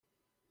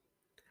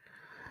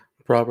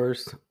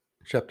Proverbs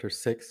chapter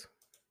 6.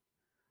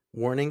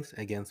 Warnings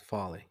against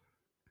folly.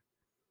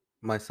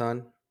 My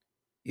son,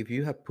 if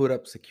you have put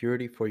up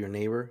security for your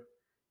neighbor,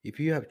 if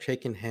you have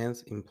shaken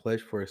hands in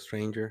pledge for a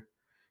stranger,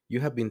 you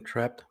have been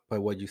trapped by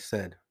what you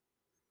said,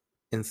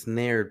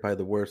 ensnared by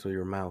the words of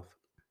your mouth.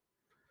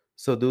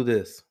 So do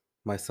this,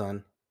 my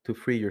son, to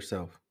free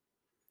yourself.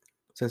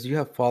 Since you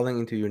have fallen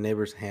into your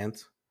neighbor's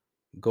hands,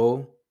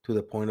 go to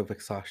the point of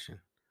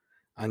exhaustion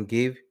and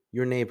give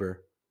your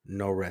neighbor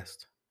no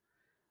rest.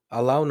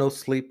 Allow no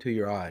sleep to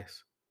your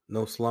eyes,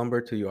 no slumber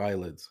to your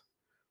eyelids.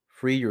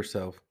 Free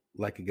yourself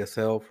like a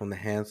gazelle from the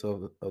hands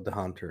of the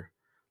hunter,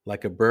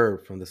 like a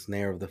bird from the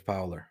snare of the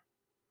fowler.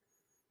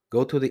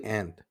 Go to the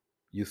end,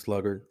 you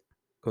sluggard.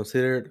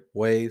 Consider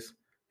ways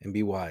and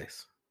be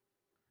wise.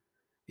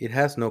 It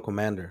has no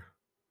commander,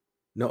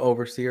 no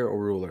overseer or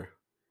ruler,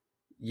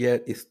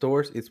 yet it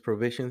stores its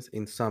provisions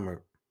in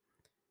summer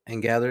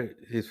and gathers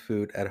its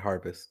food at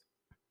harvest.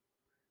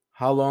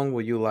 How long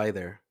will you lie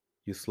there,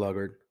 you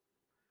sluggard?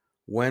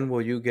 When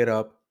will you get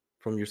up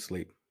from your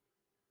sleep?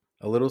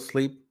 A little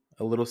sleep,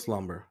 a little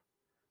slumber,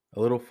 a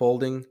little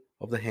folding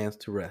of the hands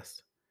to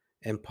rest,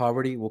 and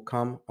poverty will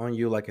come on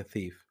you like a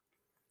thief,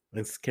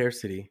 and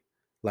scarcity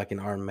like an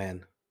armed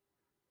man,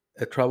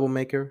 a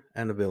troublemaker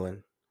and a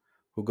villain,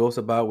 who goes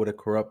about with a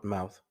corrupt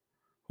mouth,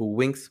 who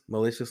winks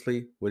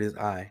maliciously with his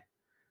eye,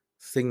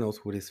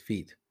 signals with his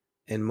feet,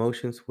 and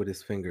motions with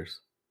his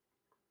fingers,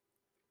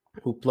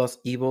 who plots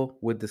evil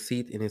with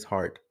deceit in his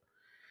heart.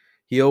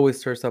 He always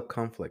stirs up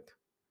conflict.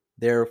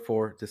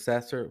 Therefore,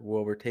 disaster will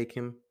overtake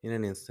him in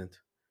an instant.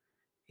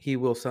 He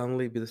will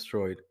suddenly be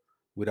destroyed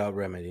without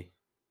remedy.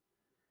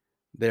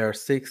 There are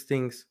six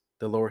things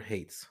the Lord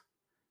hates.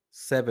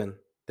 Seven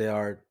they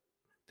are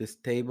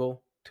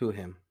distasteful to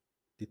him,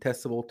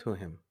 detestable to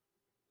him.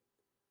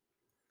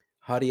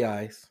 Haughty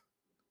eyes,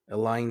 a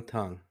lying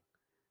tongue,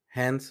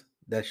 hands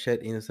that shed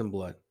innocent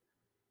blood,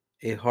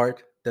 a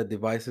heart that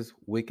devises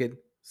wicked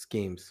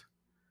schemes,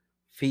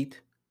 feet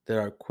that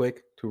are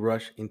quick to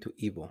rush into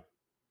evil,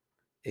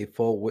 a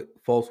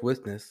false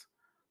witness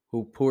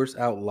who pours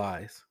out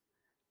lies,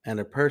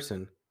 and a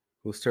person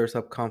who stirs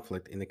up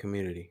conflict in the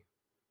community.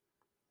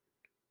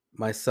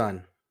 My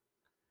son,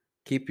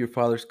 keep your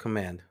father's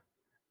command,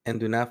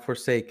 and do not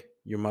forsake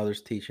your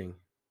mother's teaching.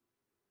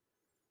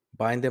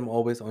 Bind them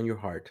always on your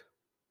heart.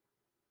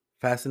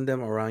 Fasten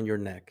them around your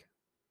neck.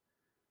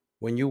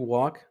 When you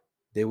walk,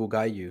 they will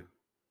guide you.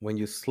 When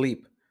you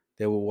sleep,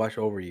 they will watch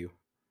over you.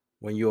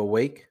 When you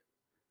awake,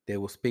 they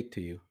will speak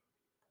to you.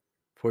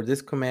 For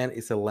this command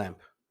is a lamp,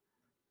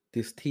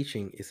 this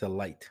teaching is a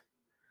light,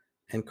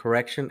 and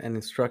correction and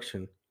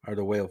instruction are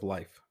the way of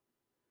life,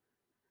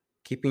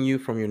 keeping you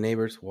from your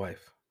neighbor's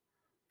wife,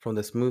 from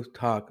the smooth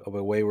talk of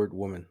a wayward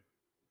woman.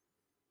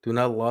 Do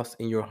not lust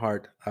in your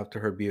heart after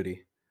her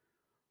beauty,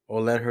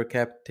 or let her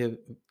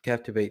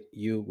captivate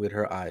you with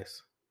her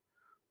eyes.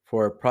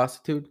 For a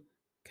prostitute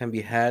can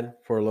be had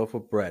for a loaf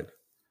of bread,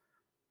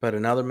 but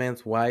another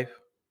man's wife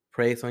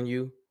preys on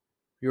you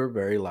your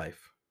very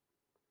life.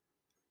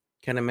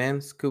 Can a man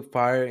scoop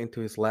fire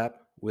into his lap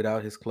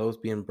without his clothes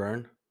being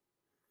burned?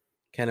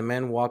 Can a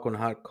man walk on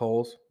hot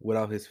coals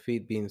without his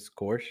feet being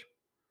scorched?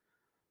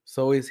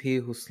 So is he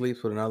who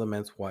sleeps with another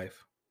man's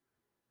wife.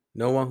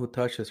 No one who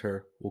touches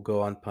her will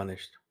go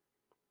unpunished.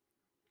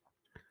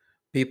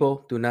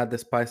 People do not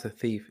despise a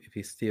thief if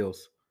he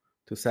steals,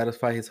 to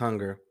satisfy his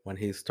hunger when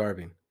he is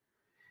starving.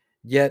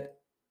 Yet,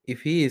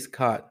 if he is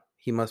caught,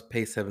 he must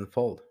pay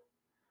sevenfold,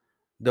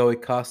 though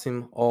it costs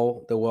him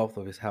all the wealth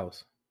of his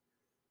house.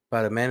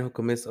 But a man who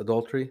commits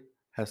adultery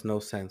has no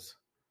sense.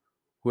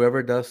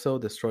 Whoever does so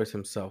destroys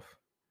himself.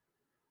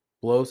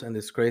 Blows and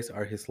disgrace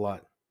are his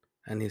lot,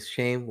 and his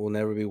shame will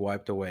never be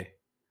wiped away.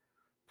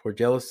 For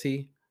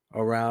jealousy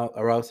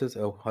arouses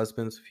a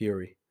husband's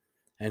fury,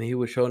 and he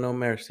will show no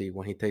mercy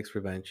when he takes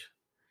revenge.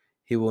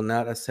 He will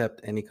not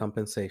accept any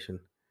compensation.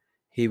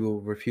 He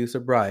will refuse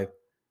a bribe,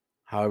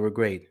 however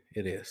great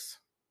it is.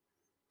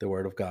 The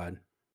Word of God.